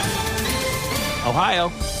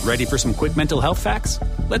Ohio, ready for some quick mental health facts?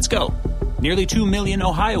 Let's go. Nearly 2 million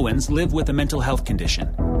Ohioans live with a mental health condition.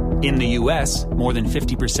 In the U.S., more than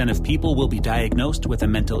 50% of people will be diagnosed with a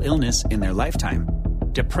mental illness in their lifetime.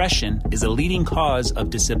 Depression is a leading cause of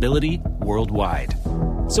disability worldwide.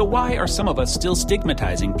 So why are some of us still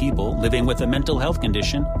stigmatizing people living with a mental health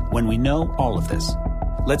condition when we know all of this?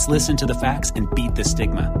 Let's listen to the facts and beat the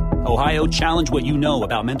stigma. Ohio, challenge what you know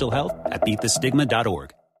about mental health at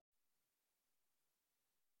beatthestigma.org.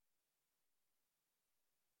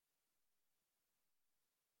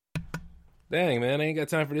 Dang, man, I ain't got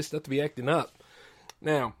time for this stuff to be acting up.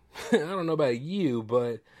 Now, I don't know about you,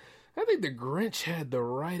 but I think the Grinch had the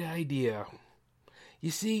right idea.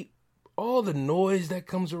 You see, all the noise that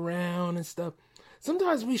comes around and stuff,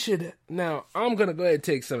 sometimes we should... Now, I'm going to go ahead and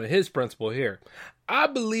take some of his principle here. I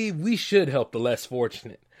believe we should help the less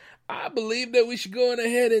fortunate. I believe that we should go on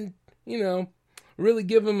ahead and, really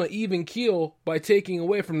give them an even keel by taking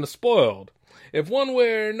away from the spoiled. If one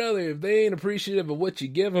way or another, if they ain't appreciative of what you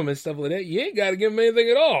give them and stuff like that, you ain't got to give them anything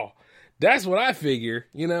at all. That's what I figure,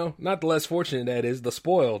 not the less fortunate, that is, the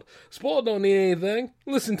spoiled. Spoiled don't need anything.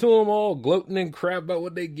 Listen to them all gloating and crap about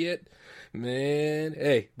what they get. Man,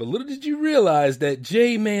 hey, but little did you realize that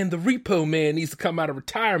J-Man, the repo man, needs to come out of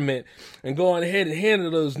retirement and go on ahead and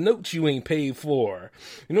handle those notes you ain't paid for.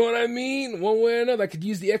 You know what I mean? One way or another, I could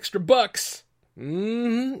use the extra bucks.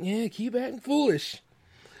 Yeah, keep acting foolish.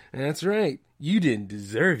 That's right. You didn't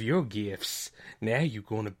deserve your gifts. Now you're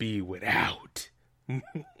going to be without.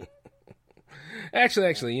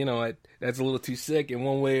 Actually, you know what? That's a little too sick. In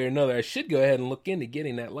one way or another, I should go ahead and look into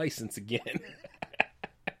getting that license again.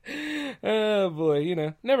 Oh,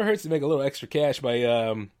 boy, never hurts to make a little extra cash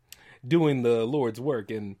by doing the Lord's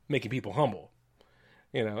work and making people humble.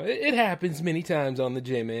 It happens many times on the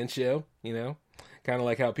J-Man show, Kind of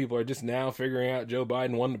like how people are just now figuring out Joe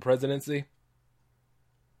Biden won the presidency.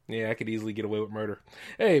 Yeah, I could easily get away with murder.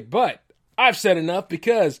 Hey, but I've said enough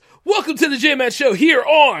because welcome to the J-Man Show here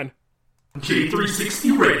on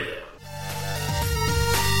J360 Radio.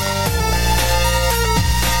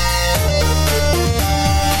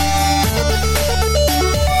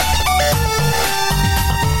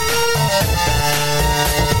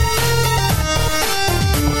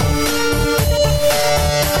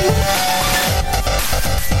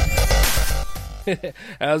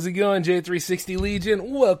 How's it going, J360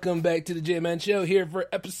 Legion? Welcome back to the J-Man Show here for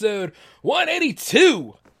episode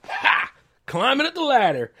 182. Ha! Climbing up the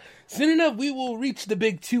ladder. Soon enough, we will reach the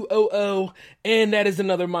big 200, and that is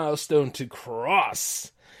another milestone to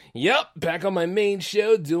cross. Yep, back on my main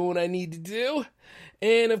show, doing what I need to do.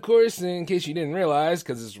 And of course, in case you didn't realize,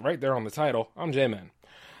 because it's right there on the title, I'm J-Man.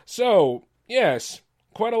 So, yes,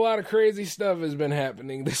 quite a lot of crazy stuff has been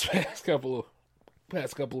happening this past couple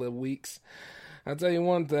of weeks. I'll tell you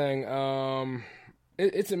one thing,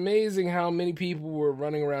 it's amazing how many people were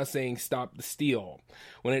running around saying stop the steal.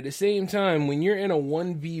 When at the same time, when you're in a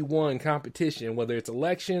 1v1 competition, whether it's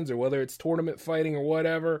elections or whether it's tournament fighting or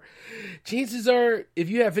whatever, chances are if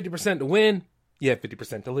you have 50% to win, you have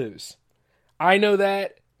 50% to lose. I know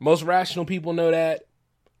that, most rational people know that,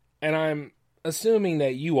 and I'm assuming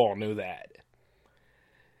that you all know that.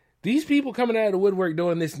 These people coming out of the woodwork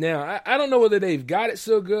doing this now, I don't know whether they've got it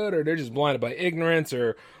so good or they're just blinded by ignorance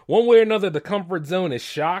or one way or another the comfort zone is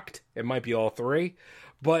shocked. It might be all three.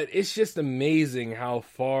 But it's just amazing how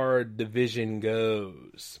far division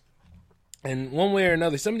goes. And one way or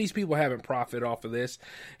another, some of these people haven't profited off of this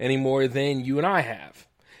any more than you and I have.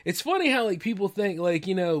 It's funny how people think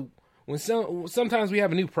when sometimes we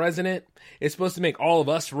have a new president, it's supposed to make all of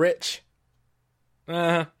us rich.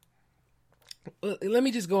 Let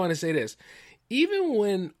me just go on and say this. Even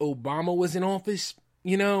when Obama was in office,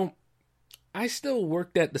 I still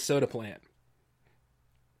worked at the soda plant.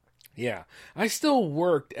 Yeah, I still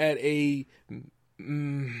worked at a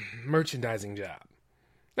merchandising job.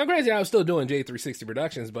 Now, granted, I was still doing J360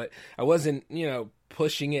 Productions, but I wasn't,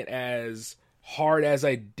 pushing it as hard as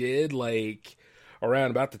I did,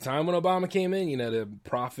 around about the time when Obama came in, to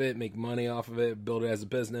profit, make money off of it, build it as a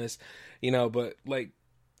business, but,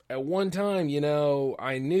 at one time,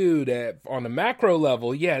 I knew that on the macro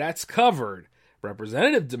level, yeah, that's covered.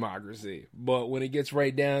 Representative democracy. But when it gets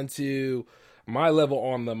right down to my level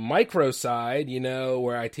on the micro side,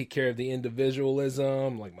 where I take care of the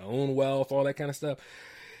individualism, like my own wealth, all that kind of stuff,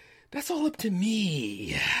 that's all up to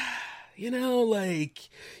me. You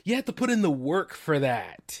have to put in the work for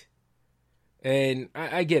that. And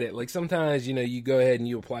I get it. Sometimes, you go ahead and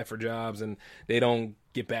you apply for jobs and they don't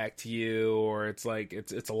get back to you, or it's like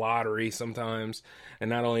it's a lottery sometimes. And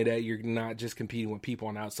not only that, you're not just competing with people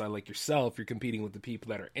on the outside like yourself, you're competing with the people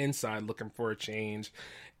that are inside looking for a change.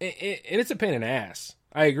 And it's a pain in the ass.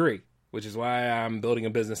 I agree, which is why I'm building a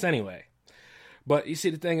business anyway. But you see,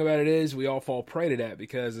 the thing about it is we all fall prey to that,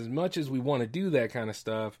 because as much as we want to do that kind of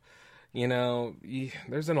stuff, you know,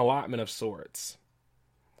 there's an allotment of sorts.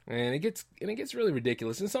 And it gets really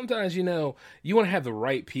ridiculous. And sometimes, you know, you want to have the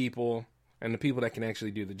right people and the people that can actually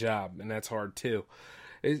do the job, and that's hard too.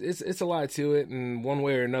 It's a lot to it, and one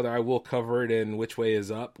way or another, I will cover it in Which Way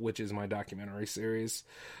Is Up, which is my documentary series.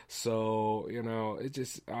 So, you know,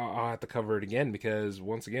 I'll have to cover it again, because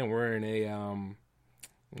once again, we're in a,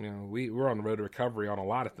 you know, we're on the road to recovery on a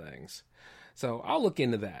lot of things. So I'll look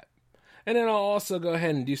into that. And then I'll also go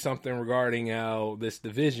ahead and do something regarding how this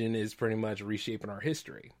division is pretty much reshaping our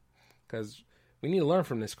history, because we need to learn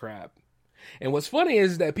from this crap. And what's funny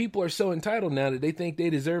is that people are so entitled now that they think they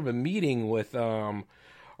deserve a meeting with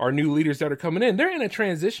our new leaders that are coming in. They're in a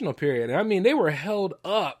transitional period. I mean, they were held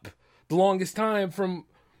up the longest time from,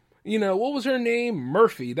 you know, what was her name?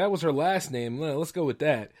 Murphy. That was her last name. Let's go with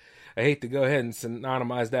that. I hate to go ahead and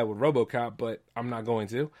synonymize that with RoboCop, but I'm not going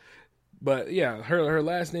to. But yeah, her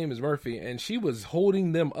last name is Murphy, and she was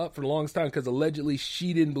holding them up for the longest time because allegedly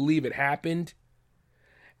she didn't believe it happened.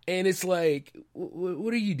 And it's like,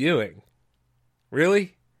 what are you doing?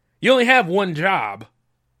 Really? You only have one job.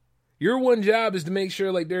 Your one job is to make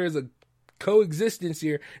sure like there is a coexistence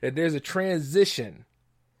here, that there's a transition.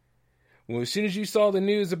 Well, as soon as you saw the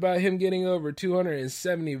news about him getting over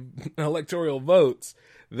 270 electoral votes,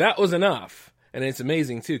 that was enough. And it's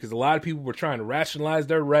amazing, too, because a lot of people were trying to rationalize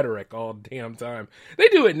their rhetoric all the damn time. They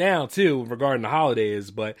do it now, too, regarding the holidays,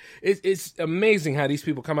 but it's amazing how these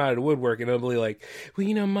people come out of the woodwork and they'll be like, well,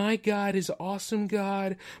 you know, my God is an awesome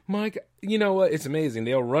God. My God. You know what? It's amazing.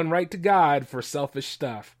 They'll run right to God for selfish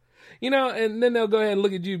stuff. You know, and then they'll go ahead and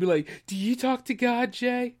look at you and be like, do you talk to God,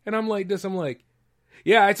 Jay? And I'm like,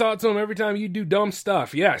 yeah, I talk to him every time you do dumb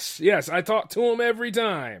stuff. Yes, I talk to him every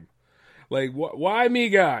time. Like, why me,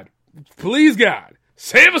 God? Please, God,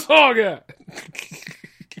 save us all, God.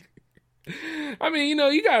 I mean, you know,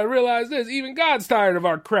 you gotta realize this. Even God's tired of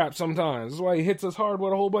our crap sometimes. That's why he hits us hard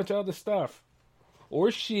with a whole bunch of other stuff. Or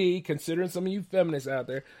she, considering some of you feminists out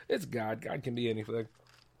there, it's God. God can be anything.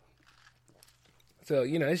 So,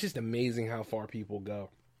 you know, it's just amazing how far people go.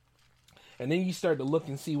 And then you start to look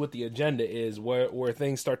and see what the agenda is, where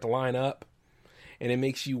things start to line up. And it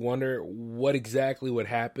makes you wonder what exactly would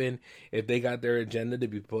happen if they got their agenda to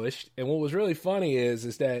be pushed. And what was really funny is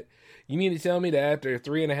that you mean to tell me that after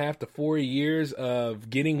 3.5 to 4 years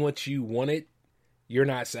of getting what you wanted, you're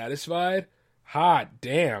not satisfied? Hot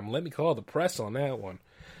damn. Let me call the press on that one.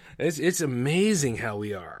 It's amazing how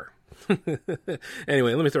we are.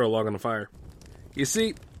 Anyway, let me throw a log on the fire. You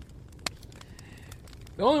see,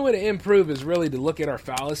 the only way to improve is really to look at our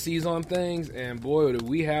fallacies on things. And boy, do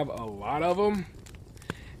we have a lot of them.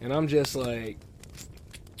 And I'm just like,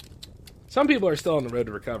 some people are still on the road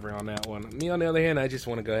to recovery on that one. Me, on the other hand, I just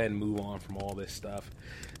want to go ahead and move on from all this stuff.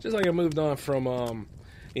 Just like I moved on from,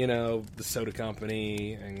 you know, the soda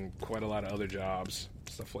company and quite a lot of other jobs,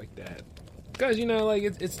 stuff like that. Because, you know, like,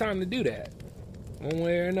 it's time to do that. One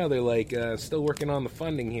way or another, like, still working on the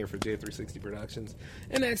funding here for J360 Productions.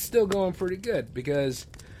 And that's still going pretty good because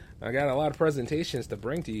I got a lot of presentations to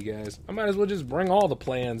bring to you guys. I might as well just bring all the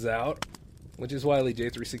plans out. Which is why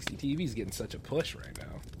J360 TV is getting such a push right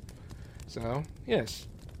now. So, yes,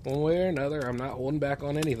 one way or another, I'm not holding back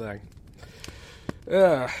on anything.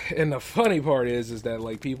 And the funny part is that,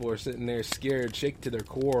 like, people are sitting there scared, shaken to their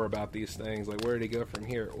core about these things. Like, where do they go from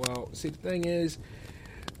here? Well, see, the thing is,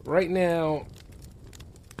 right now,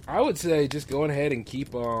 I would say just go ahead and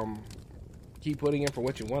keep putting in for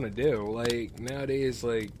what you want to do. Like, nowadays,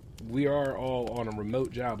 like, we are all on a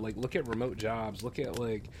remote job. Like, look at remote jobs. Look at,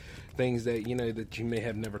 like, things that, you know, that you may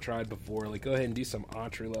have never tried before. Like, go ahead and do some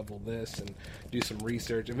entry-level this and do some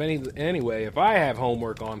research. Anyway, if I have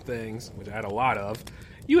homework on things, which I had a lot of,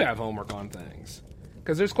 you have homework on things.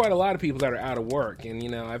 Because there's quite a lot of people that are out of work. And, you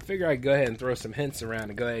know, I figure I'd go ahead and throw some hints around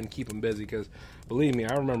and go ahead and keep them busy. Because, believe me,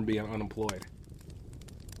 I remember being unemployed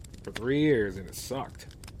for 3 years, and it sucked.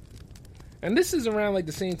 And this is around, like,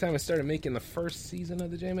 the same time I started making the first season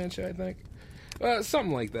of the J-Man Show, I think.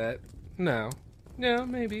 Something like that. No,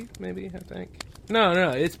 maybe, I think.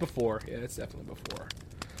 No, it's before. Yeah, it's definitely before.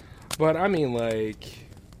 But, I mean, like,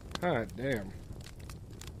 god damn.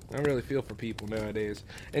 I really feel for people nowadays.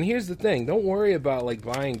 And here's the thing. Don't worry about, like,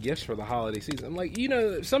 buying gifts for the holiday season. Like, you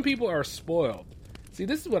know, some people are spoiled. See,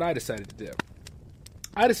 this is what I decided to do.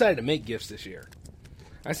 I decided to make gifts this year.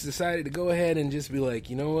 I decided to go ahead and just be like,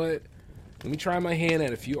 you know what? let me try my hand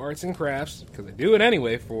at a few arts and crafts, because I do it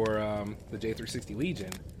anyway for the J360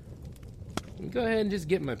 Legion. Let me go ahead and just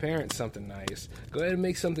get my parents something nice. Go ahead and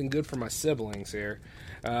make something good for my siblings here.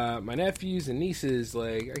 My nephews and nieces,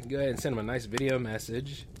 like, I can go ahead and send them a nice video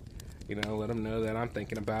message. You know, let them know that I'm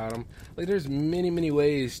thinking about them. Like, there's many, many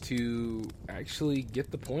ways to actually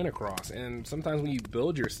get the point across. And sometimes when you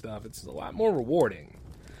build your stuff, it's a lot more rewarding.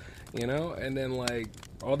 You know? And then, like,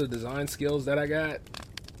 all the design skills that I got,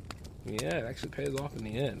 yeah, it actually pays off in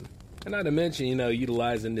the end. And not to mention, you know,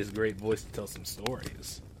 utilizing this great voice to tell some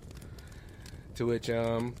stories. To which,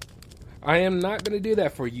 I am not going to do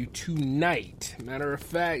that for you tonight. Matter of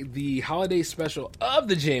fact, the holiday special of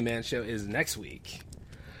the J-Man Show is next week.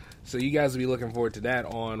 So you guys will be looking forward to that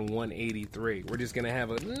on 183. We're just going to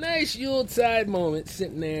have a nice Yuletide moment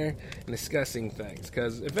sitting there and discussing things.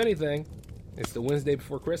 Because, if anything, it's the Wednesday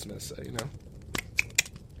before Christmas. So, you know,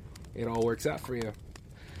 it all works out for you.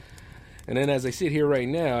 And then as I sit here right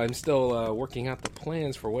now, I'm still working out the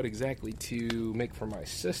plans for what exactly to make for my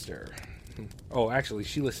sister. Oh, actually,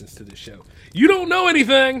 she listens to this show. You don't know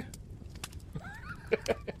anything!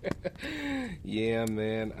 Yeah,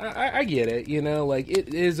 man. I get it, you know, like,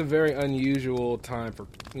 it is a very unusual time for,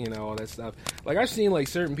 you know, all that stuff. Like, I've seen, like,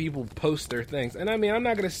 certain people post their things, and I mean, I'm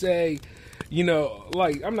not gonna say, you know,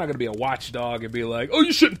 like, I'm not gonna be a watchdog and be like, oh,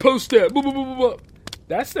 you shouldn't post that, blah, blah, blah, blah.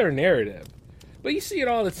 That's their narrative. But you see it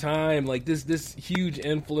all the time, like, this huge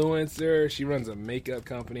influencer, she runs a makeup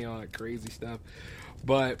company, all that crazy stuff,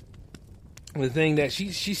 but the thing that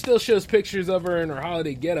she still shows pictures of her in her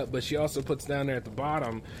holiday getup, but she also puts down there at the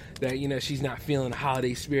bottom that, you know, she's not feeling the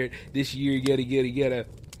holiday spirit this year, yada.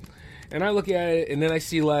 And I look at it, and then I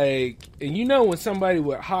see, like, and you know when somebody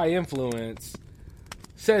with high influence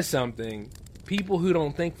says something, people who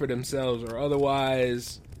don't think for themselves or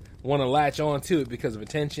otherwise want to latch on to it because of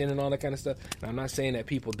attention and all that kind of stuff. And I'm not saying that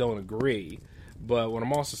people don't agree, but what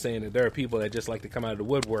I'm also saying that there are people that just like to come out of the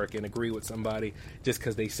woodwork and agree with somebody just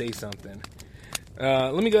because they say something.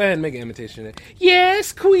 Let me go ahead and make an imitation of it.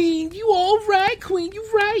 Yes, Queen, you all right, Queen, you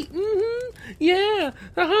right. Yeah,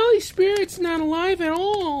 the Holy Spirit's not alive at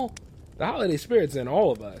all. The holiday spirit's in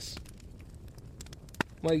all of us.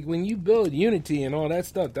 Like, when you build unity and all that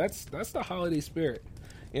stuff, that's the holiday spirit.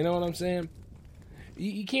 You know what I'm saying?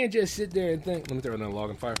 You can't just sit there and think, let me throw another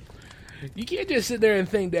log on fire. You can't just sit there and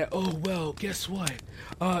think that, oh, well, guess what?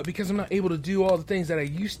 Because I'm not able to do all the things that I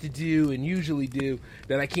used to do and usually do,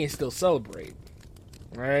 that I can't still celebrate.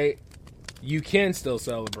 Right? You can still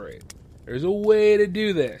celebrate. There's a way to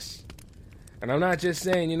do this. And I'm not just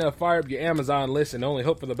saying, you know, fire up your Amazon list and only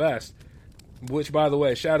hope for the best. Which, by the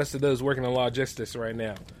way, shout outs to those working in logistics right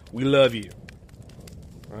now. We love you.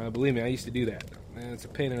 Believe me, I used to do that. Man, it's a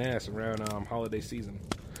pain in the ass around holiday season.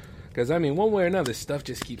 Because, I mean, one way or another, stuff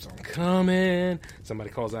just keeps on coming.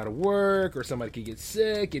 Somebody calls out of work, or somebody could get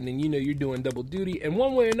sick, and then, you know, you're doing double duty. And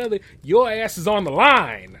one way or another, your ass is on the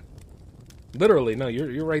line. Literally, no,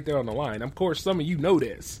 you're right there on the line. Of course, some of you know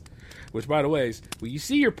this. Which, by the way, is when you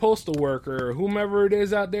see your postal worker, or whomever it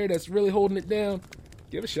is out there that's really holding it down,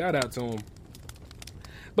 give a shout out to them.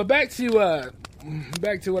 But back to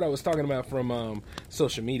what I was talking about from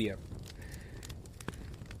social media.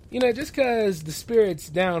 You know, just because the spirit's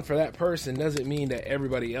down for that person doesn't mean that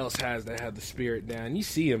everybody else has to have the spirit down. You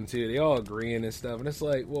see them, too. They all agreeing and stuff. And it's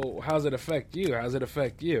like, well, how's it affect you? How's it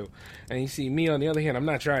affect you? And you see me, on the other hand, I'm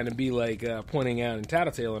not trying to be, like, pointing out and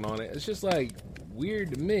tattletaling on it. It's just, like,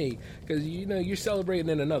 weird to me. Because, you know, you're celebrating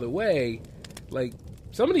in another way. Like,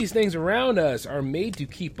 some of these things around us are made to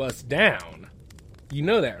keep us down. You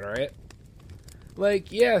know that, right?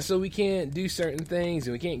 Like, yeah, so we can't do certain things,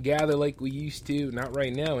 and we can't gather like we used to. Not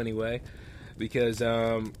right now, anyway, because,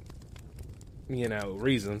 you know,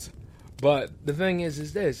 reasons. But the thing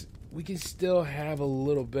is this. We can still have a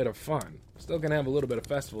little bit of fun. Still gonna have a little bit of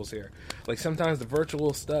festivals here. Like, sometimes the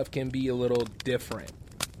virtual stuff can be a little different,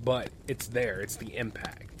 but it's there. It's the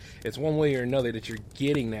impact. It's one way or another that you're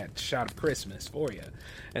getting that shot of Christmas for you.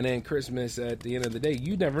 And then Christmas, at the end of the day,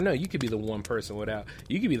 you never know. You could be the one person without.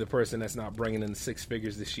 You could be the person that's not bringing in 6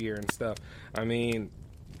 figures this year and stuff. I mean,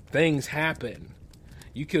 things happen.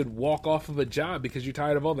 You could walk off of a job because you're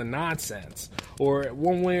tired of all the nonsense. Or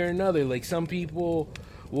one way or another, like, some people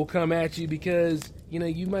will come at you because, you know,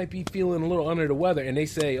 you might be feeling a little under the weather. And they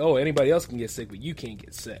say, oh, anybody else can get sick, but you can't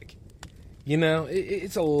get sick. You know,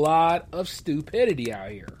 it's a lot of stupidity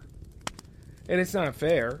out here. And it's not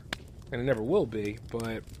fair, and it never will be,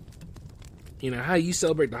 but, you know, how you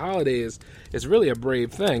celebrate the holidays is really a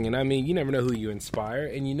brave thing. And, I mean, you never know who you inspire,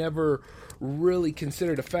 and you never really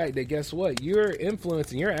consider the fact that, guess what, your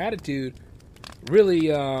influence and your attitude really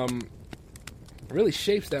really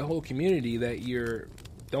shapes that whole community that you're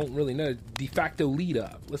don't really know. De facto lead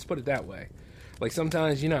of. Let's put it that way. Like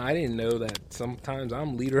sometimes, I didn't know that sometimes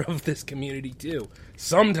I'm leader of this community too.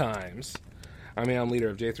 Sometimes. I mean, I'm leader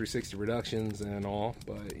of J360 Productions and all,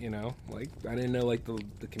 but, like, I didn't know, like,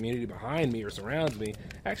 the community behind me or surrounds me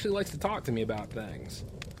actually likes to talk to me about things.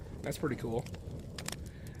 That's pretty cool.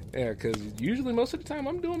 Yeah, because usually most of the time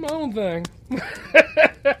I'm doing my own thing.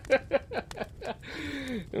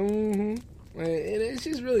 And it's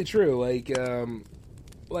just really true. Like,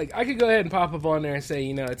 I could go ahead and pop up on there and say,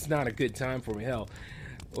 it's not a good time for me. Hell,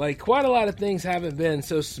 like, quite a lot of things haven't been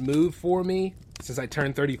so smooth for me since I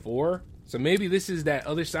turned 34. So maybe this is that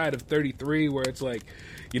other side of 33 where it's like,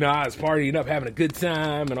 I was partying up, having a good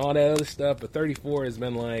time and all that other stuff. But 34 has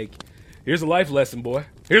been like, here's a life lesson, boy.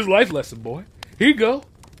 Here's a life lesson, boy. Here you go.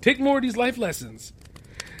 Take more of these life lessons.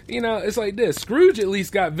 It's like this. Scrooge at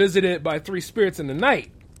least got visited by 3 spirits in the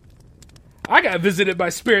night. I got visited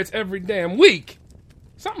by spirits every damn week.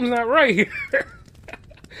 Something's not right here.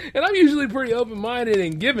 And I'm usually pretty open-minded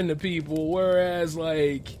and giving to people, whereas,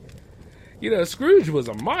 like, Scrooge was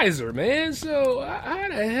a miser, man, so how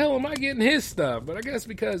the hell am I getting his stuff? But I guess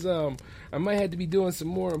because I might have to be doing some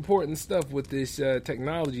more important stuff with this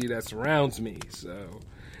technology that surrounds me, so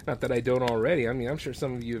not that I don't already. I mean, I'm sure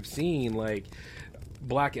some of you have seen, like,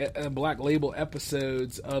 black label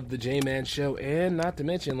episodes of the J-Man Show, and not to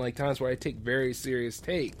mention, like, times where I take very serious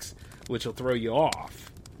takes, which will throw you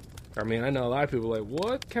off. I mean, I know a lot of people are like,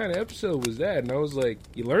 what kind of episode was that? And I was like,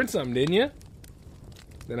 you learned something, didn't you?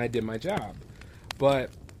 Then I did my job. But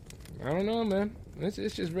I don't know, man. It's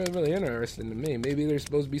just really, really interesting to me. Maybe there's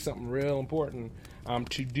supposed to be something real important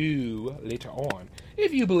to do later on,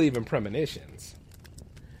 if you believe in premonitions.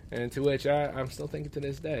 And to which I'm still thinking to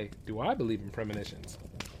this day, do I believe in premonitions?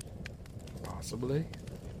 Possibly.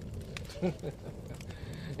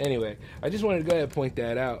 Anyway, I just wanted to go ahead and point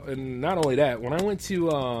that out. And not only that, when I went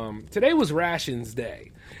to today was Rations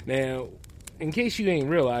Day. Now, in case you ain't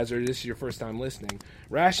realized, or this is your first time listening,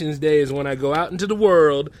 Rations Day is when I go out into the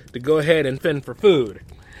world to go ahead and fend for food.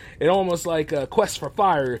 It's almost like a quest for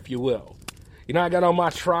fire, if you will. I got all my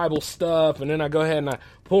tribal stuff, and then I go ahead and I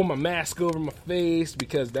pull my mask over my face,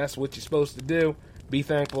 because that's what you're supposed to do. Be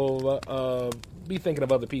thinking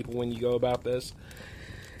of other people when you go about this.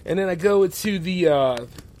 And then I go to the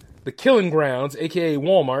killing grounds, aka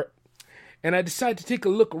Walmart, and I decide to take a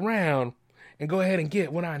look around and go ahead and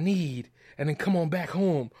get what I need, and then come on back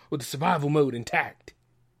home with the survival mode intact.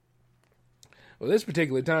 Well, this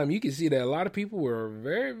particular time, you can see that a lot of people were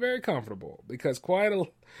very, very comfortable, because quite a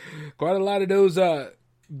lot of those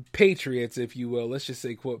patriots, if you will, let's just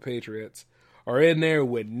say quote patriots, are in there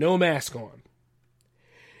with no mask on.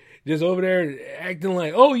 Just over there acting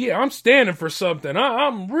like, oh yeah, I'm standing for something.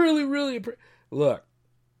 I'm really, really... Look.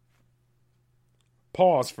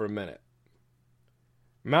 Pause for a minute.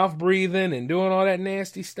 Mouth breathing and doing all that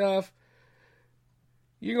nasty stuff.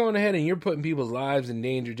 You're going ahead and you're putting people's lives in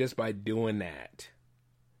danger just by doing that.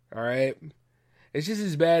 Alright? It's just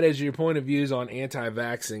as bad as your point of views on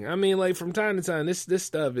anti-vaxxing. I mean, like, from time to time, this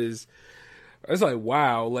stuff is... It's like,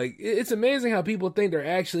 wow. Like, it's amazing how people think they're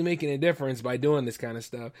actually making a difference by doing this kind of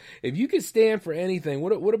stuff. If you could stand for anything,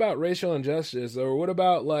 what about racial injustice? Or what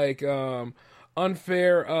about, like,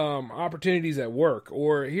 unfair opportunities at work?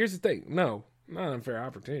 Or, here's the thing. No, not unfair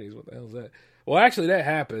opportunities. What the hell is that? Well, actually, that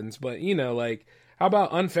happens. But, like, how about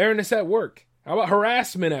unfairness at work? How about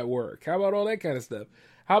harassment at work? How about all that kind of stuff?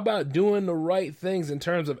 How about doing the right things in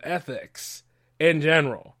terms of ethics in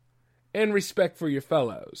general? And respect for your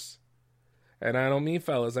fellows. And I don't mean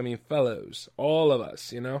fellas, I mean fellows. All of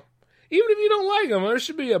us, Even if you don't like them, there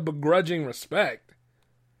should be a begrudging respect.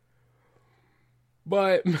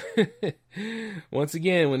 But, once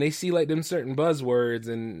again, when they see, like, them certain buzzwords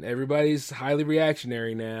and everybody's highly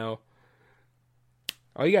reactionary now,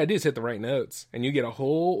 all you gotta do is hit the right notes. And you get a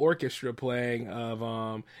whole orchestra playing of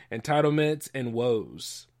entitlements and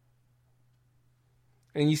woes.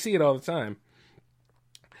 And you see it all the time.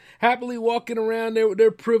 Happily walking around there with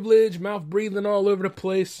their privilege, mouth breathing all over the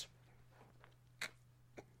place.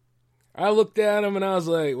 I looked at them and I was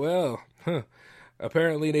like, well,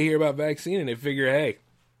 apparently they hear about vaccine and they figure, hey,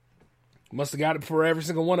 must have got it before every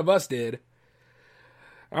single one of us did.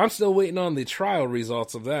 I'm still waiting on the trial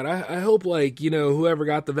results of that. I hope, like, whoever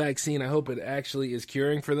got the vaccine, I hope it actually is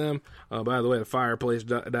curing for them. By the way, the fireplace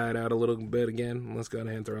died out a little bit again. Let's go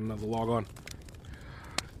ahead and throw another log on.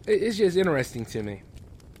 It's just interesting to me.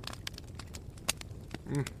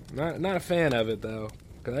 Not a fan of it, though,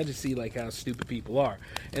 because I just see, like, how stupid people are.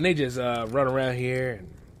 And they just run around here and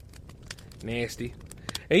nasty.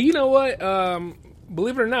 And you know what?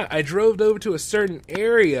 Believe it or not, I drove over to a certain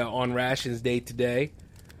area on Rations Day today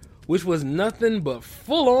which was nothing but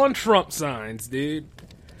full-on Trump signs, dude.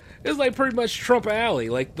 It's like pretty much Trump Alley,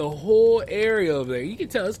 like the whole area over there. You can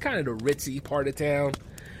tell it's kind of the ritzy part of town.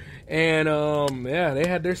 And, yeah, they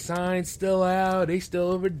had their signs still out. They still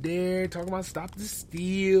over there talking about stop the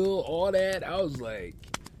steal, all that. I was like,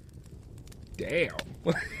 damn.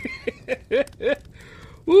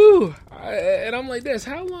 Woo. And I'm like this,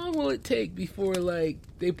 how long will it take before, like,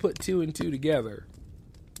 they put 2 and 2 together?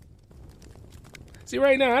 See,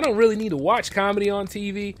 right now, I don't really need to watch comedy on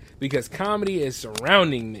TV because comedy is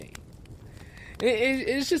surrounding me.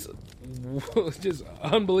 It's just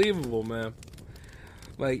unbelievable, man.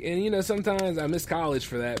 Like, and you know, sometimes I miss college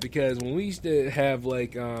for that because when we used to have,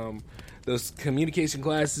 like, those communication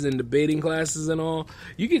classes and debating classes and all,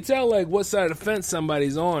 you could tell, like, what side of the fence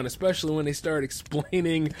somebody's on, especially when they start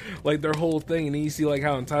explaining, like, their whole thing, and then you see, like,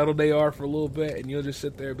 how entitled they are for a little bit, and you'll just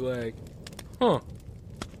sit there and be like, huh.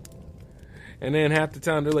 And then half the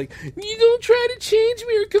time they're like, you don't try to change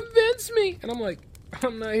me or convince me. And I'm like,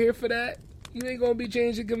 I'm not here for that. You ain't going to be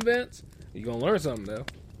changed and convinced. You're going to learn something, though.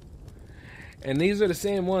 And these are the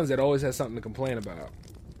same ones that always have something to complain about.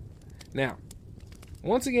 Now,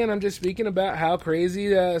 once again, I'm just speaking about how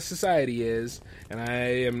crazy society is, and I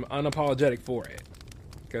am unapologetic for it.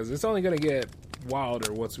 Because it's only going to get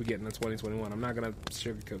wilder once we get into 2021. I'm not going to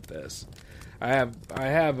sugarcoat this. I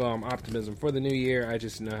have optimism for the new year. I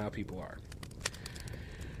just know how people are.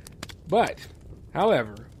 But,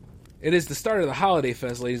 however, it is the start of the holiday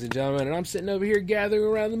fest, ladies and gentlemen, and I'm sitting over here gathering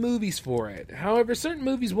around the movies for it. However, certain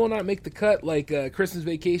movies will not make the cut, like Christmas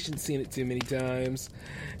Vacation, seen it too many times.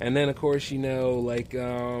 And then, of course, you know, like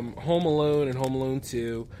Home Alone and Home Alone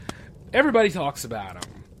 2. Everybody talks about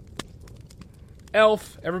them.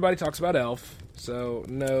 Elf, everybody talks about Elf. So,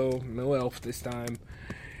 no Elf this time.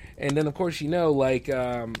 And then, of course, you know, like,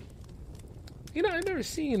 you know, I've never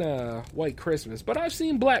seen White Christmas, but I've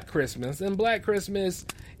seen Black Christmas, and Black Christmas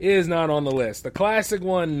is not on the list. The classic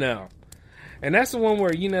one, no. And that's the one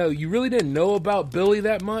where, you know, you really didn't know about Billy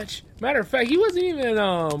that much. Matter of fact, he wasn't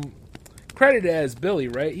even credited as Billy,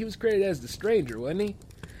 right? He was credited as the stranger, wasn't he?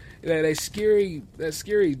 That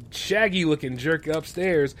scary, shaggy-looking jerk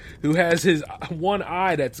upstairs who has his one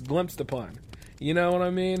eye that's glimpsed upon. You know what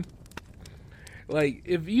I mean? Like,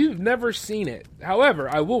 if you've never seen it, however,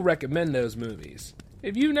 I will recommend those movies.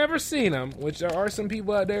 If you've never seen them, which there are some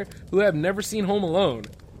people out there who have never seen Home Alone,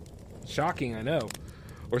 shocking, I know,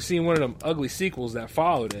 or seen one of them ugly sequels that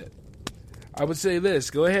followed it, I would say this,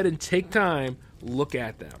 go ahead and take time, look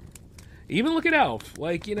at them. Even look at Elf,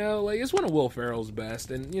 like, you know, like, it's one of Will Ferrell's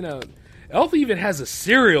best, and, you know, Elf even has a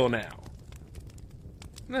cereal now.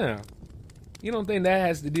 No. You don't think that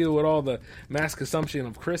has to deal with all the mass consumption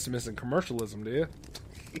of Christmas and commercialism, do you?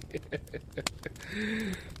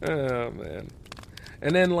 Oh, man.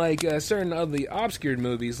 And then, like, certain of the obscured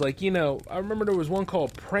movies, like, you know, I remember there was one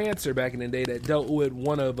called Prancer back in the day that dealt with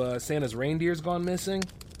one of Santa's reindeers gone missing.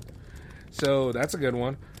 So, that's a good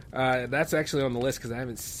one. That's actually on the list because I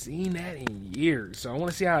haven't seen that in years. So, I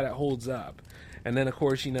want to see how that holds up. And then, of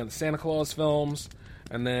course, you know, the Santa Claus films.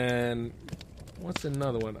 And then, what's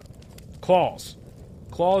another one? Claws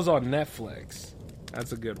on Netflix.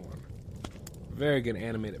 That's a good one. Very good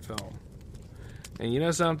animated film. And you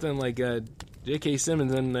know something? Like, J.K.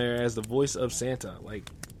 Simmons in there as the voice of Santa. Like,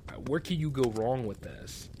 where can you go wrong with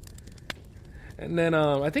this? And then,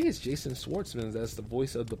 I think it's Jason Schwartzman that's the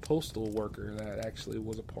voice of the postal worker that actually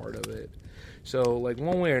was a part of it. So, like,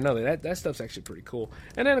 one way or another, that stuff's actually pretty cool.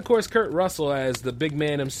 And then, of course, Kurt Russell as the big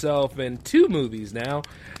man himself in 2 movies now,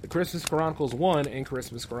 The Christmas Chronicles 1 and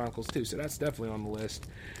Christmas Chronicles 2. So that's definitely on the list.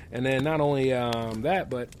 And then not only that,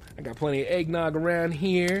 but I got plenty of eggnog around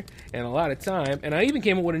here and a lot of time. And I even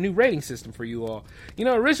came up with a new rating system for you all. You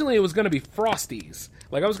know, originally it was going to be Frosties.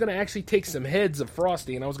 Like, I was going to actually take some heads of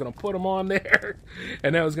Frosty and I was going to put them on there.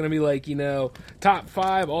 And that was going to be like, you know, top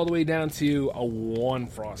 5 all the way down to a 1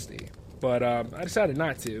 Frosty. But I decided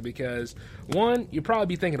not to because, 1, you'd probably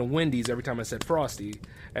be thinking of Wendy's every time I said Frosty.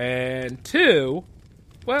 And 2,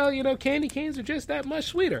 well, you know, candy canes are just that much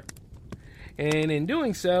sweeter. And in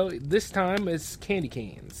doing so, this time it's candy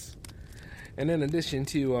canes. And in addition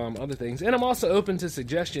to other things. And I'm also open to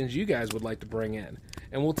suggestions you guys would like to bring in.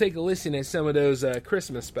 And we'll take a listen at some of those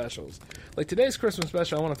Christmas specials. Like today's Christmas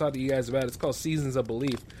special I want to talk to you guys about. It's called Seasons of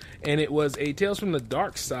Belief. And it was a Tales from the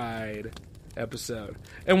Dark Side episode.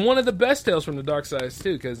 And one of the best Tales from the Dark Side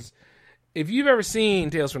too. Because if you've ever seen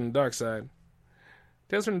Tales from the Dark Side,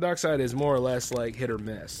 Tales from the Dark Side is more or less like hit or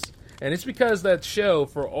miss. And it's because that show,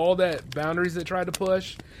 for all that boundaries it tried to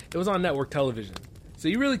push, it was on network television. So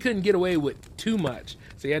you really couldn't get away with too much.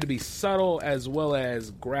 So you had to be subtle as well as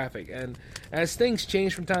graphic. And as things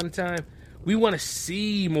change from time to time, we want to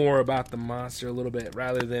see more about the monster a little bit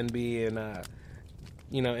rather than being,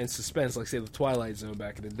 in suspense, like, say, the Twilight Zone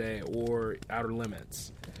back in the day or Outer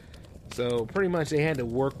Limits. So, pretty much, they had to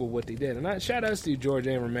work with what they did. And shout outs to George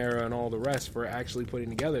A. Romero and all the rest for actually putting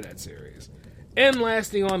together that series. And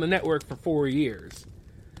lasting on the network for 4 years.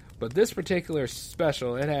 But this particular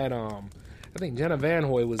special, it had, I think Jenna Van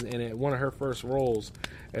Hoy was in it, one of her first roles.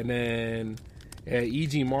 And then it had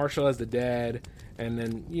E.G. Marshall as the dad. And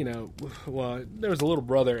then, there was a little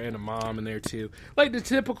brother and a mom in there too. Like the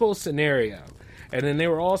typical scenario. And then they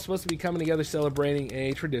were all supposed to be coming together celebrating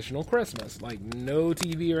a traditional Christmas. Like no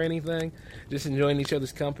TV or anything. Just enjoying each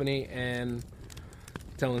other's company and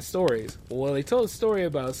telling stories. Well, they wanted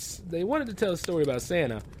to tell a story about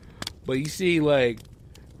Santa. But you see, like,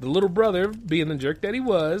 the little brother, being the jerk that he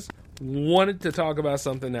was, wanted to talk about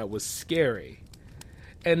something that was scary.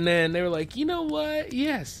 And then they were like, you know what?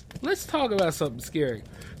 Yes, let's talk about something scary.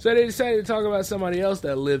 So they decided to talk about somebody else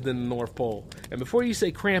that lived in the North Pole. And before you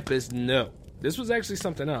say Krampus, no. This was actually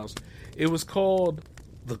something else. It was called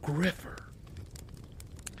the Griffer.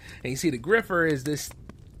 And you see, the Griffer is this...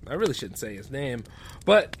 I really shouldn't say his name.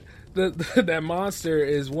 But that monster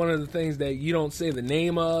is one of the things that you don't say the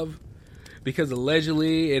name of. Because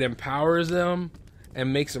allegedly it empowers them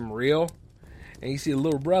and makes them real. And you see the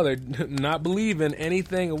little brother not believing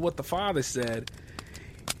anything of what the father said.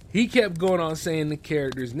 He kept going on saying the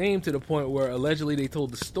character's name to the point where allegedly they told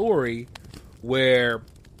the story where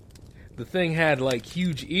the thing had like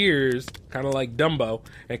huge ears, kind of like Dumbo,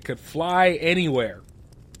 and could fly anywhere.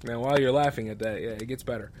 Now, while you're laughing at that, yeah, it gets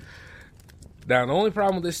better. Now, the only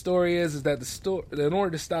problem with this story is that in order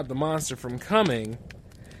to stop the monster from coming,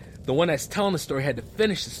 the one that's telling the story had to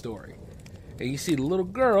finish the story. And you see the little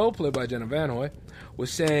girl, played by Jenna Van Hoy,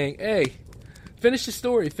 was saying, hey, finish the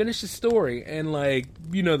story. And, like,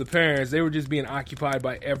 the parents, they were just being occupied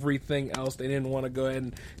by everything else. They didn't want to go ahead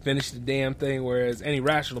and finish the damn thing, whereas any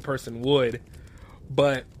rational person would.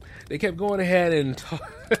 But they kept going ahead and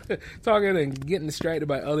talking and getting distracted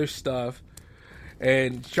by other stuff.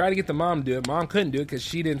 And tried to get the mom to do it. Mom couldn't do it because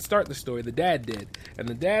she didn't start the story. The dad did. And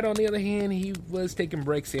the dad, on the other hand, he was taking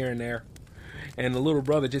breaks here and there. And the little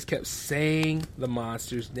brother just kept saying the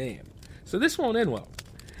monster's name. So this won't end well.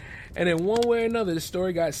 And in one way or another, the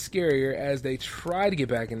story got scarier as they tried to get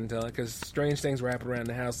back into it because strange things were happening around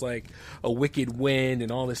the house, like a wicked wind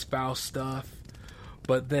and all this foul stuff.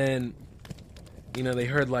 But then, they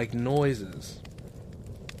heard like noises.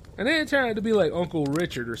 And then it turned out to be like Uncle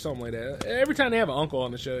Richard or something like that. Every time they have an uncle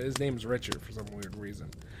on the show, his name is Richard for some weird reason.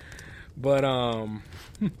 But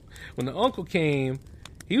when the uncle came,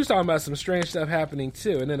 he was talking about some strange stuff happening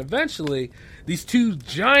too. And then eventually, these two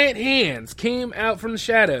giant hands came out from the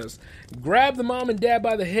shadows, grabbed the mom and dad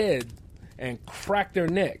by the head, and cracked their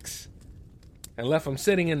necks, and left them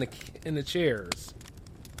sitting in the chairs.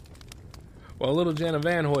 While little Jenna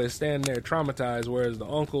Van Hoy is standing there traumatized, whereas the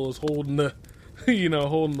uncle is holding the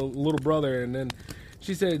little brother. And then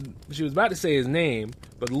she said she was about to say his name,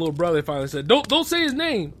 but the little brother finally said, "Don't say his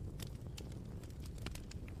name."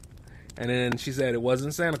 And then she said it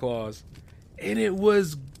wasn't Santa Claus. And it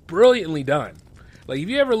was brilliantly done. Like, if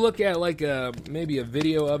you ever look at, like, maybe a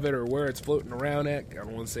video of it or where it's floating around at, I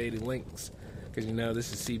don't want to say any links, because,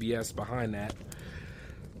 this is CBS behind that.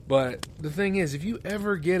 But the thing is, if you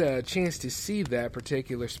ever get a chance to see that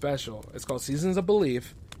particular special, it's called Seasons of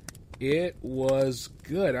Belief, it was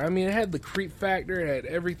good. I mean, it had the creep factor, it had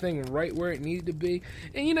everything right where it needed to be.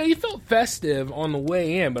 And, you felt festive on the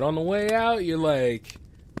way in, but on the way out, you're like,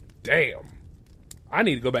 damn, I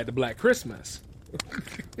need to go back to Black Christmas.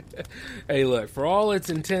 Hey, look, for all its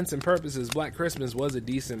intents and purposes, Black Christmas was a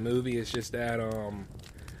decent movie. It's just that,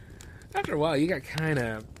 after a while, you got kind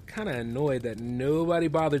of annoyed that nobody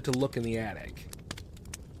bothered to look in the attic.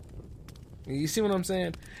 You see what I'm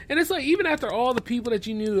saying? And it's like, even after all the people that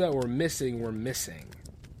you knew that were missing.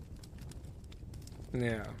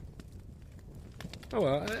 Yeah. Oh,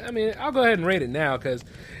 well, I mean, I'll go ahead and rate it now, because,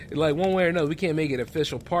 like, one way or another, we can't make it an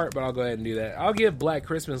official part, but I'll go ahead and do that. I'll give Black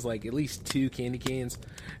Christmas, like, at least 2 candy cans,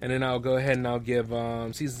 and then I'll go ahead and I'll give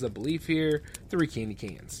Seasons of Belief here 3 candy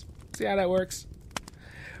cans. See how that works?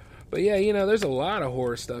 But, yeah, there's a lot of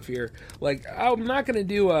horror stuff here. Like, I'm not going to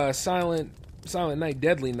do a Silent Night,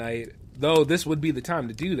 Deadly Night, though this would be the time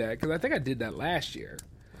to do that, because I think I did that last year.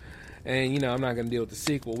 And, I'm not going to deal with the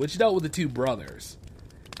sequel, which dealt with the 2 brothers.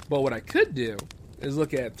 But what I could do is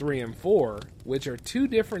look at 3 and 4, which are 2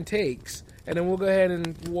 different takes, and then we'll go ahead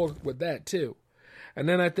and work with that too. And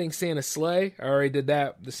then I think Santa Sleigh, I already did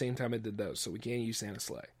that the same time I did those, so we can't use Santa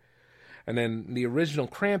Sleigh. And then the original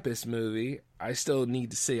Krampus movie, I still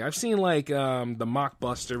need to see. I've seen, like, the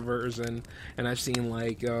Mockbuster version, and I've seen,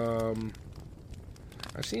 like,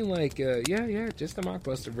 I've seen like, just the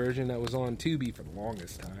Mockbuster version that was on Tubi for the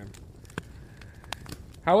longest time.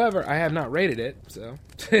 However, I have not rated it, so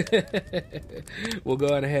we'll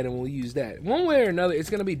go on ahead and we'll use that. One way or another,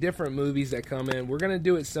 it's going to be different movies that come in. We're going to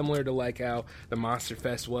do it similar to like how the Monster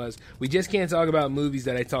Fest was. We just can't talk about movies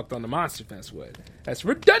that I talked on the Monster Fest with. That's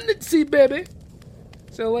redundancy, baby!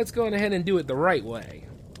 So let's go on ahead and do it the right way.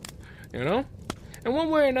 You know? And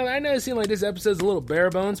one way or another, I know it seems like this episode's a little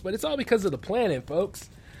bare bones, but it's all because of the planning, folks.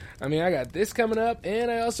 I mean, I got this coming up,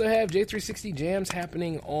 and I also have J360 Jams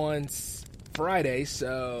happening on Friday,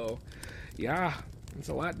 so yeah, it's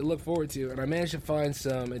a lot to look forward to. And I managed to find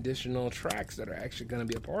some additional tracks that are actually going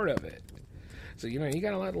to be a part of it. So, you know, you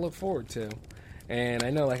got a lot to look forward to. And I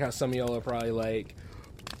know, like, how some of y'all are probably like,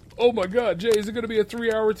 oh my god, Jay, is it going to be a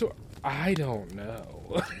 3-hour tour? I don't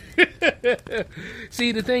know.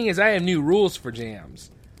 See, the thing is, I have new rules for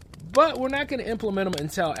jams, but we're not going to implement them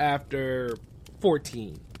until after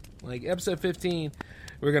 14. Like, episode 15,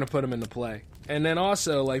 we're going to put them into play. And then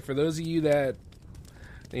also, like, for those of you that,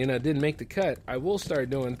 you know, didn't make the cut, I will start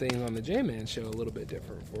doing things on the J-Man show a little bit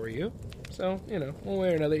different for you. So, you know, one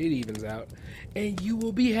way or another, it evens out. And you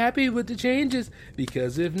will be happy with the changes,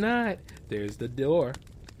 because if not, there's the door.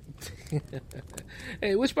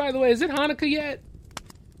 Hey, which, by the way, is it Hanukkah yet?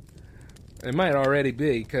 It might already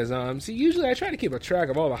be, because, see, usually I try to keep a track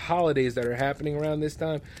of all the holidays that are happening around this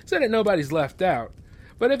time, so that nobody's left out.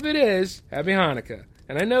 But if it is, happy Hanukkah.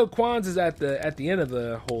 And I know Kwanzaa is at the end of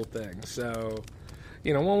the whole thing, so,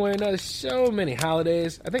 you know, one way or another, so many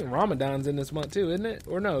holidays. I think Ramadan's in this month too, isn't it?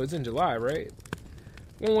 Or no, it's in July, right?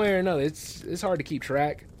 One way or another, it's hard to keep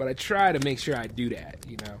track, but I try to make sure I do that,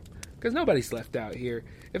 you know, because nobody's left out here.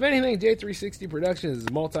 If anything, J360 Productions is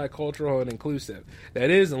multicultural and inclusive. That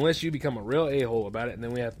is, unless you become a real a-hole about it, and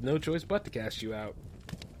then we have no choice but to cast you out.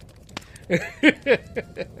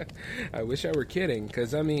 I wish I were kidding,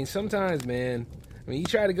 because, I mean, sometimes, man, I mean, you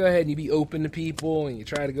try to go ahead and you be open to people, and you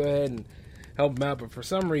try to go ahead and help them out, but for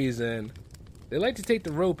some reason, they like to take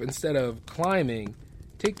the rope instead of climbing,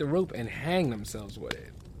 take the rope and hang themselves with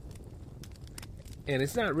it. And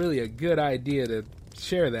it's not really a good idea to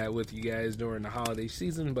share that with you guys during the holiday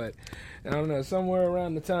season, but I don't know, somewhere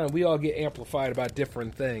around the time, we all get amplified about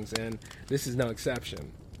different things, and this is no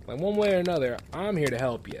exception. Like, one way or another, I'm here to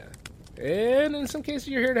help you. And in some cases,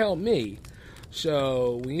 you're here to help me.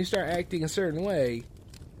 So, when you start acting a certain way,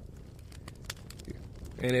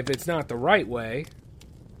 and if it's not the right way,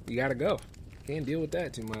 you gotta go. Can't deal with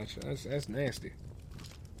that too much. That's nasty.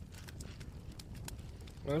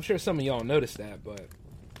 Well, I'm sure some of y'all noticed that, but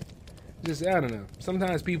just, I don't know.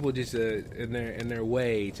 Sometimes people just, in their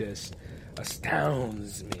way, just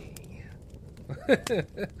astounds me.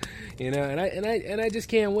 You know, and I just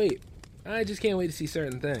can't wait. I just can't wait to see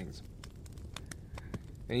certain things.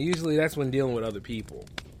 And usually that's when dealing with other people.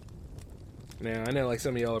 Now, I know like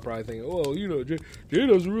some of y'all are probably thinking, oh, you know, Jay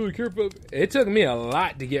doesn't really care about... It took me a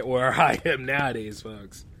lot to get where I am nowadays,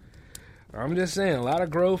 folks. I'm just saying, a lot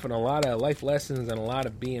of growth and a lot of life lessons and a lot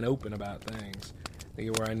of being open about things to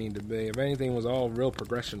get where I need to be. If anything, it was all real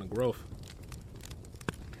progression of growth.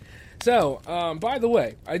 So, by the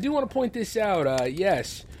way, I do want to point this out.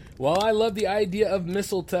 Yes, while I love the idea of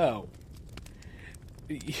mistletoe...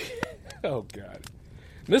 Oh, God.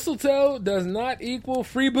 Mistletoe does not equal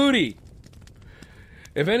free booty.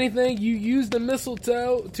 If anything, you use the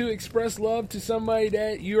mistletoe to express love to somebody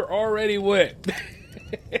that you're already with.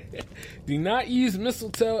 Do not use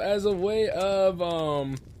mistletoe as a way of,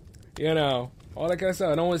 you know, all that kind of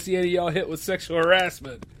stuff. I don't want to see any of y'all hit with sexual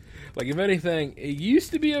harassment. Like, if anything, it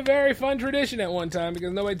used to be a very fun tradition at one time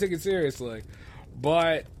because nobody took it seriously.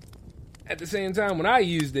 But at the same time, when I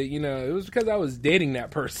used it, you know, it was because I was dating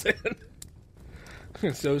that person.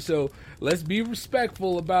 So let's be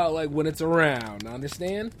respectful about, like, when it's around.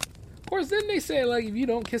 Understand? Of course, then they say, like, if you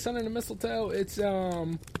don't kiss under the mistletoe, it's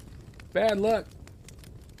bad luck.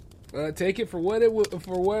 Take it for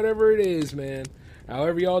whatever it is, man.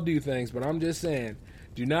 However y'all do things. But I'm just saying,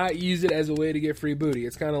 do not use it as a way to get free booty.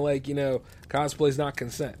 It's kind of like, you know, cosplay's not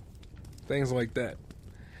consent. Things like that.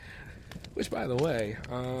 Which, by the way,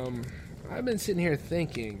 I've been sitting here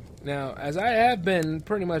thinking, now, as I have been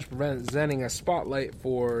pretty much presenting a spotlight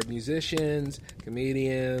for musicians,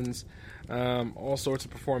 comedians, all sorts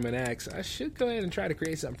of performing acts, I should go ahead and try to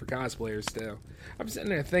create something for cosplayers, too. I've been sitting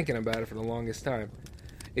there thinking about it for the longest time.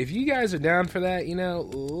 If you guys are down for that, you know,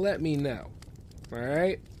 let me know.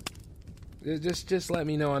 Alright? Just let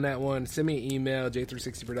me know on that one. Send me an email,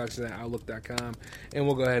 j360productions@outlook.com, and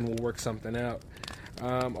we'll go ahead and we'll work something out.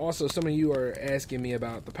 Also, some of you are asking me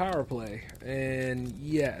about the power play, and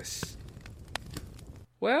yes.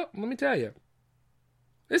 Well, let me tell you.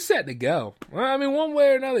 It's set to go. Well, I mean, one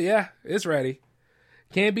way or another, yeah, it's ready.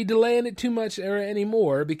 Can't be delaying it too much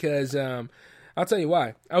anymore because I'll tell you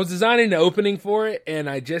why. I was designing the opening for it, and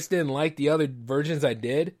I just didn't like the other versions I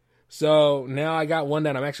did. So now I got one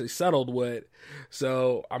that I'm actually settled with.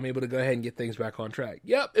 So I'm able to go ahead and get things back on track.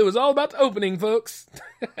 Yep, it was all about the opening, folks.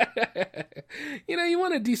 You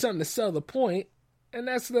want to do something to sell the point, and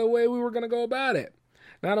that's the way we were going to go about it.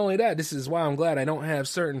 Not only that, this is why I'm glad I don't have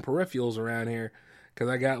certain peripherals around here. Because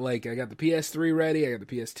I got the PS3 ready, I got the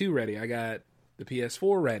PS2 ready, I got the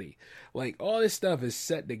PS4 ready. Like, all this stuff is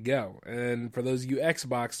set to go. And for those of you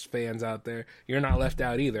Xbox fans out there, you're not left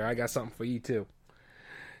out either. I got something for you too.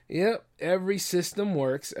 Yep, every system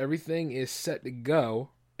works. Everything is set to go.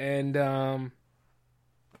 And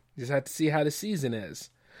just have to see how the season is.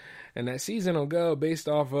 And that season will go based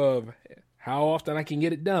off of how often I can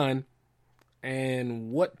get it done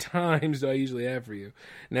and what times do I usually have for you.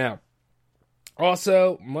 Now,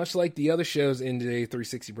 also, much like the other shows in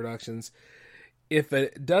J360 Productions, if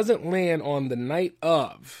it doesn't land on the night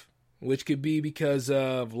of, which could be because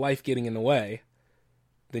of life getting in the way,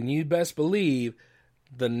 then you best believe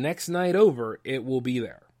the next night over, it will be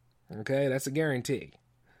there. Okay, that's a guarantee.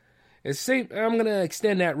 It's safe. I'm going to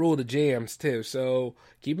extend that rule to jams too, so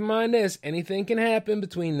keep in mind this, anything can happen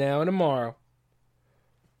between now and tomorrow.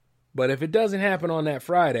 But if it doesn't happen on that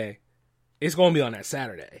Friday, it's going to be on that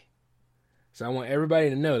Saturday. So I want everybody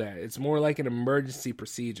to know that. It's more like an emergency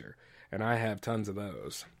procedure. And I have tons of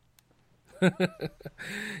those.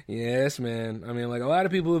 Yes, man. I mean, like, a lot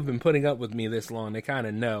of people who've been putting up with me this long, they kind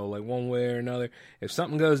of know, like, one way or another, if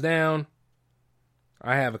something goes down,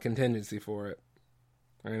 I have a contingency for it.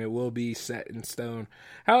 And it will be set in stone.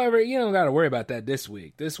 However, you don't got to worry about that this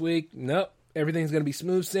week. This week, nope. Everything's going to be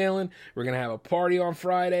smooth sailing. We're going to have a party on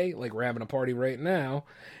Friday, like we're having a party right now.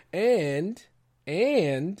 And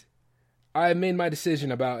I made my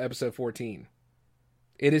decision about episode 14.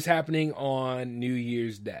 It is happening on New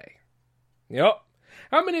Year's Day. Yep.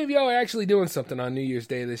 How many of y'all are actually doing something on New Year's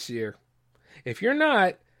Day this year? If you're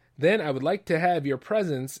not, then I would like to have your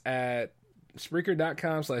presence at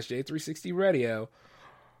Spreaker.com/J360Radio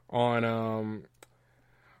on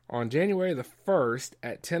January the 1st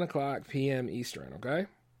at 10 o'clock p.m. Eastern, okay?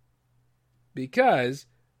 Because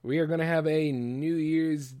we are going to have a New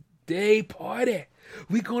Year's Day party.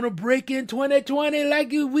 We're going to break in 2020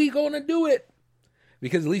 like we going to do it.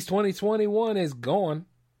 Because at least 2021 is gone.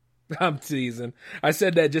 I'm teasing. I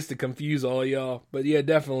said that just to confuse all y'all. But yeah,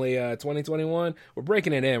 definitely 2021, we're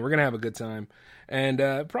breaking it in. We're going to have a good time. And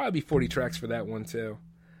probably 40 tracks for that one too.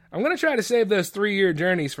 I'm going to try to save those 3-year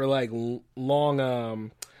journeys for like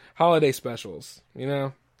long holiday specials, you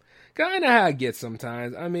know? Kind of how it gets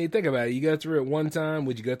sometimes. I mean, think about it. You go through it one time.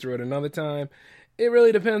 Would you go through it another time? It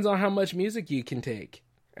really depends on how much music you can take.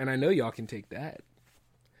 And I know y'all can take that.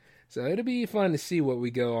 So it'll be fun to see what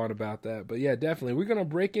we go on about that. But yeah, definitely. We're going to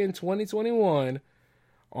break in 2021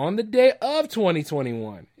 on the day of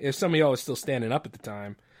 2021. If some of y'all are still standing up at the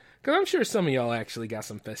time. Because I'm sure some of y'all actually got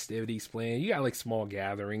some festivities planned. You got like small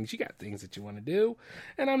gatherings. You got things that you want to do.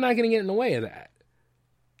 And I'm not going to get in the way of that.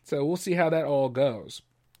 So we'll see how that all goes.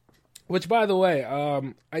 Which, by the way,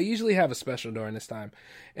 I usually have a special during this time.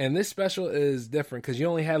 And this special is different because you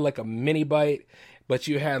only had like a mini bite. But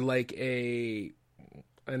you had like an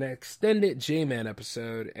extended J-Man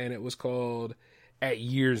episode. And it was called At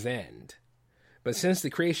Year's End. But since the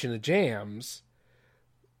creation of Jams,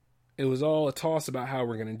 it was all a toss about how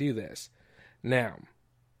we're going to do this. Now,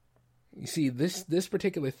 you see, this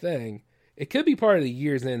particular thing, it could be part of the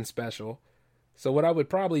Year's End special. So what I would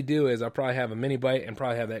probably do is I'll probably have a mini bite and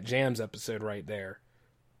probably have that Jams episode right there.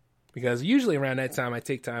 Because usually around that time I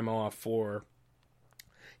take time off for,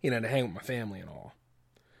 to hang with my family and all.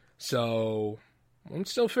 So I'm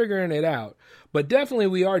still figuring it out. But definitely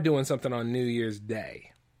we are doing something on New Year's Day.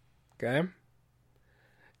 Okay?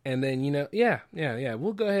 And then,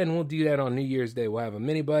 we'll go ahead and we'll do that on New Year's Day. We'll have a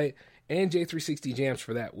mini bite and J360 Jams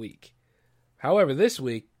for that week. However, this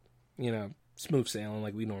week, smooth sailing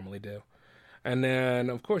like we normally do. And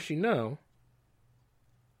then, of course, the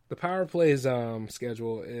Power Plays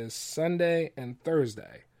schedule is Sunday and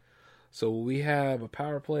Thursday. So we have a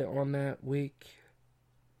Power Play on that week.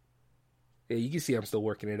 Yeah, you can see I'm still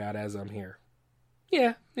working it out as I'm here.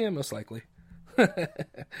 Yeah, most likely.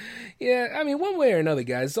 Yeah, I mean, one way or another,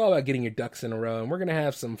 guys, it's all about getting your ducks in a row, and we're going to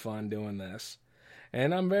have some fun doing this.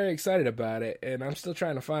 And I'm very excited about it, and I'm still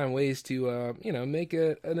trying to find ways to, make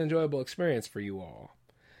it an enjoyable experience for you all.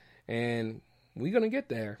 And we're going to get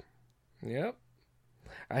there. Yep.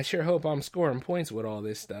 I sure hope I'm scoring points with all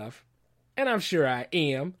this stuff. And I'm sure I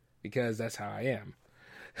am, because that's how I am.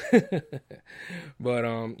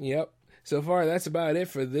 But, yep. so far, that's about it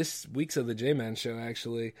for this week's of the J-Man Show,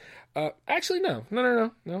 actually. No,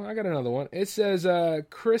 I got another one. It says,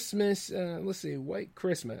 Christmas, let's see, White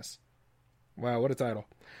Christmas. Wow, what a title.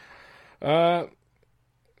 A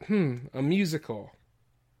musical.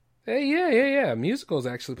 Hey, yeah. Musicals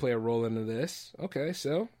actually play a role into this. Okay,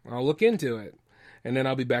 so I'll look into it. And then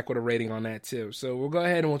I'll be back with a rating on that too. So we'll go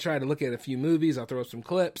ahead and we'll try to look at a few movies. I'll throw up some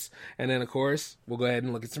clips. And then, of course, we'll go ahead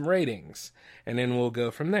and look at some ratings. And then we'll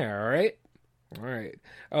go from there, all right? All right.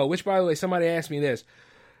 Oh, which, by the way, somebody asked me this.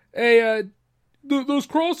 Hey, those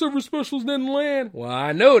crossover specials didn't land. Well,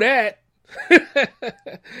 I know that.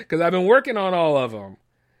 Because I've been working on all of them.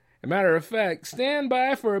 As a matter of fact, stand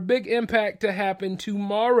by for a big impact to happen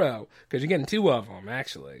tomorrow. Because you're getting 2 of them,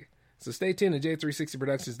 actually. So stay tuned to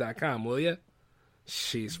j360productions.com, will you?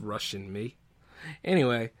 She's rushing me.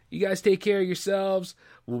 Anyway, you guys take care of yourselves.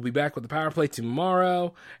 We'll be back with the Power Play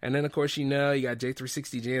tomorrow. And then, of course, you got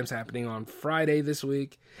J360 Jams happening on Friday this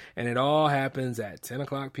week. And it all happens at 10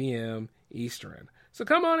 o'clock p.m. Eastern. So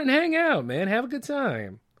come on and hang out, man. Have a good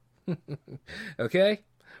time. Okay?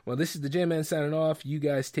 Well, this is the J-Man signing off. You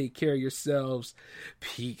guys take care of yourselves.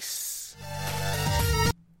 Peace.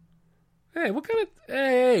 Hey,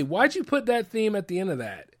 Hey, why'd you put that theme at the end of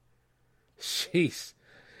that? Jeez.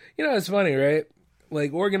 It's funny, right?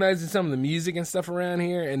 Like, organizing some of the music and stuff around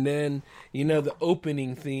here, and then, the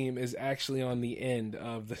opening theme is actually on the end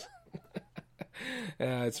of the...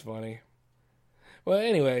 It's funny. Well,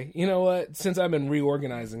 anyway, you know what? Since I've been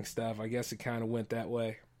reorganizing stuff, I guess it kind of went that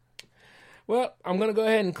way. Well, I'm going to go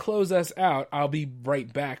ahead and close us out. I'll be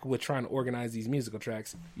right back with trying to organize these musical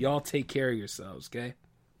tracks. Y'all take care of yourselves, okay?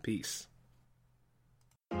 Peace.